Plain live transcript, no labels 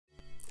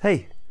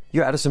Hey,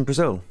 you're Addison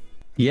Brazil.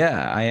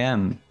 Yeah, I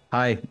am.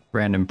 Hi,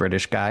 random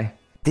British guy.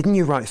 Didn't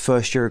you write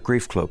First Year at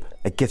Grief Club,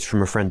 a gift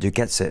from a friend who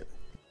gets it?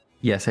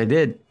 Yes, I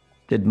did.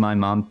 Did my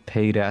mom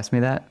pay you to ask me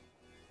that?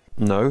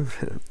 No,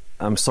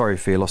 I'm sorry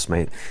for your loss,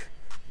 mate.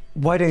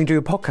 Why don't you do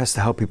a podcast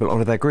to help people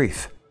honor their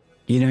grief?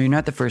 You know, you're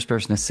not the first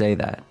person to say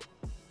that.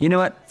 You know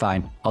what?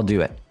 Fine, I'll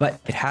do it. But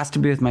it has to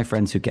be with my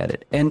friends who get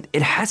it. And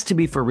it has to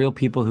be for real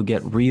people who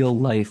get real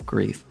life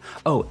grief.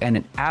 Oh, and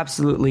it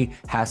absolutely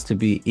has to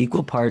be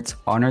equal parts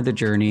honor the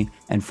journey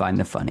and find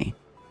the funny.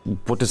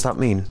 What does that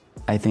mean?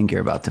 I think you're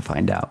about to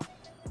find out.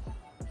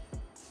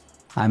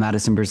 I'm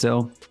Addison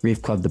Brazil.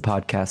 Grief Club, the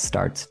podcast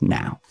starts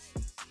now.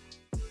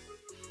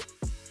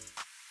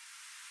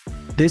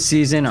 This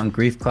season on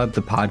Grief Club,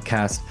 the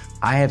podcast,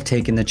 I have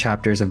taken the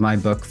chapters of my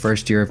book,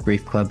 First Year of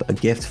Grief Club, A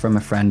Gift from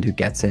a Friend Who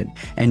Gets It,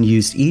 and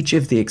used each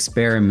of the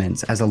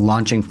experiments as a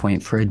launching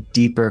point for a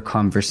deeper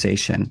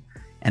conversation.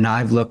 And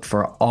I've looked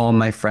for all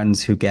my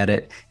friends who get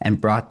it and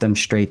brought them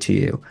straight to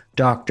you.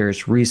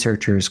 Doctors,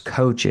 researchers,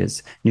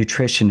 coaches,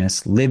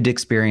 nutritionists, lived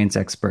experience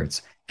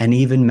experts, and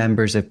even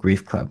members of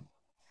Grief Club.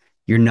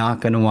 You're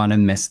not going to want to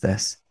miss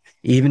this.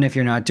 Even if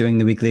you're not doing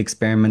the weekly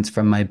experiments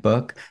from my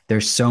book,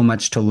 there's so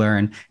much to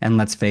learn. And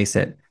let's face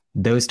it,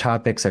 those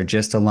topics are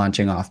just a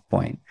launching off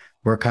point.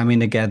 We're coming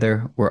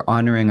together, we're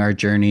honoring our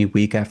journey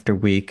week after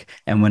week,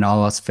 and when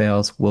all else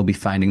fails, we'll be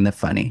finding the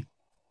funny.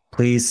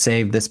 Please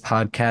save this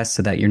podcast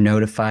so that you're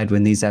notified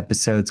when these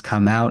episodes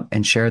come out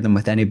and share them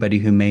with anybody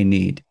who may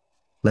need.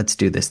 Let's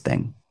do this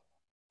thing.